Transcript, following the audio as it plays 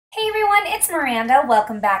it's Miranda.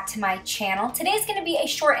 Welcome back to my channel. Today's going to be a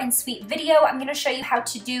short and sweet video. I'm going to show you how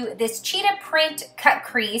to do this cheetah print cut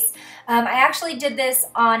crease. I actually did this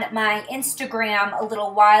on my Instagram a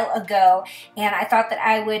little while ago, and I thought that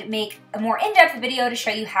I would make a more in-depth video to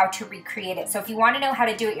show you how to recreate it. So if you want to know how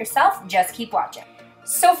to do it yourself, just keep watching.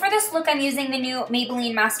 So for this look, I'm using the new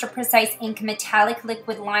Maybelline Master Precise Ink Metallic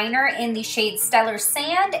Liquid Liner in the shades Stellar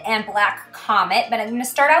Sand and Black Comet, but I'm going to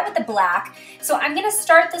start out with the black. So I'm going to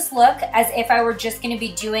start this look as if I were just going to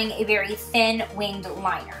be doing a very thin winged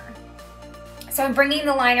liner. So I'm bringing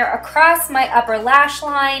the liner across my upper lash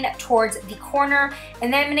line towards the corner,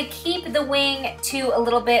 and then I'm going to keep the wing to a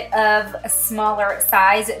little bit of a smaller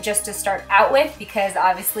size just to start out with, because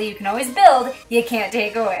obviously you can always build, you can't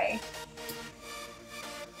take away.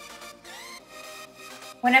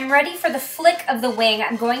 When I'm ready for the flick of the wing,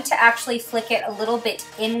 I'm going to actually flick it a little bit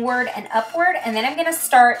inward and upward, and then I'm going to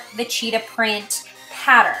start the cheetah print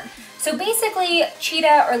pattern. So basically,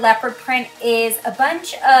 cheetah or leopard print is a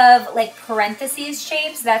bunch of like parentheses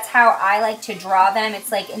shapes. That's how I like to draw them.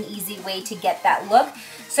 It's like an easy way to get that look.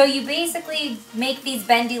 So you basically make these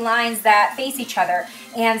bendy lines that face each other,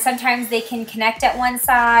 and sometimes they can connect at one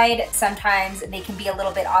side, sometimes they can be a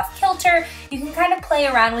little bit off kilter. You can kind of play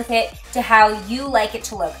around with it to how you like it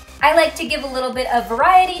to look. I like to give a little bit of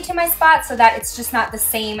variety to my spots so that it's just not the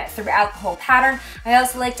same throughout the whole pattern. I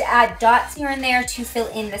also like to add dots here and there to fill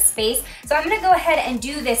in the space. So I'm gonna go ahead and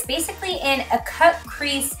do this basically in a cut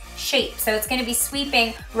crease shape. So it's gonna be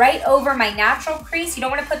sweeping right over my natural crease. You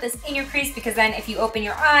don't wanna put this in your crease because then if you open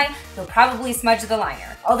your eye, you'll probably smudge the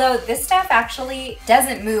liner. Although this stuff actually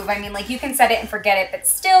doesn't move. I mean, like, you can set it and forget it, but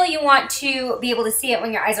still you want to be able to see it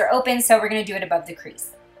when your eyes are open, so we're gonna do it above the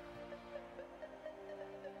crease.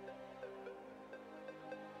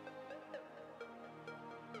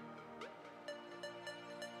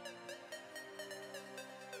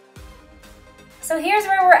 So here's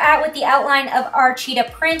where we're at with the outline of our cheetah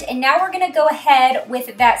print, and now we're gonna go ahead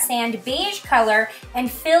with that sand beige color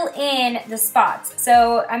and fill in the spots.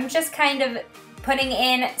 So I'm just kind of putting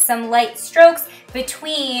in some light strokes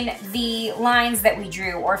between the lines that we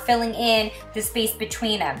drew, or filling in the space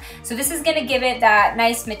between them. So this is gonna give it that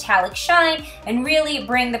nice metallic shine and really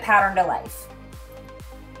bring the pattern to life.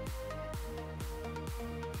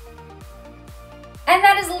 And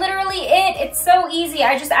that is literally it. It's so easy.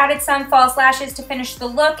 I just added some false lashes to finish the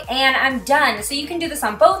look, and I'm done. So you can do this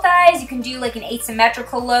on both eyes. You can do like an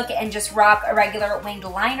asymmetrical look and just rock a regular winged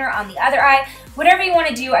liner on the other eye. Whatever you want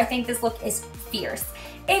to do, I think this look is fierce.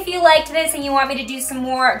 If you liked this and you want me to do some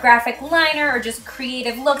more graphic liner or just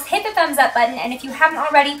creative looks, hit the thumbs up button. And if you haven't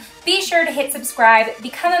already, be sure to hit subscribe,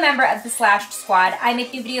 become a member of the Slashed Squad. I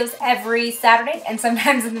make new videos every Saturday and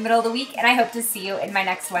sometimes in the middle of the week, and I hope to see you in my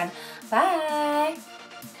next one. Bye!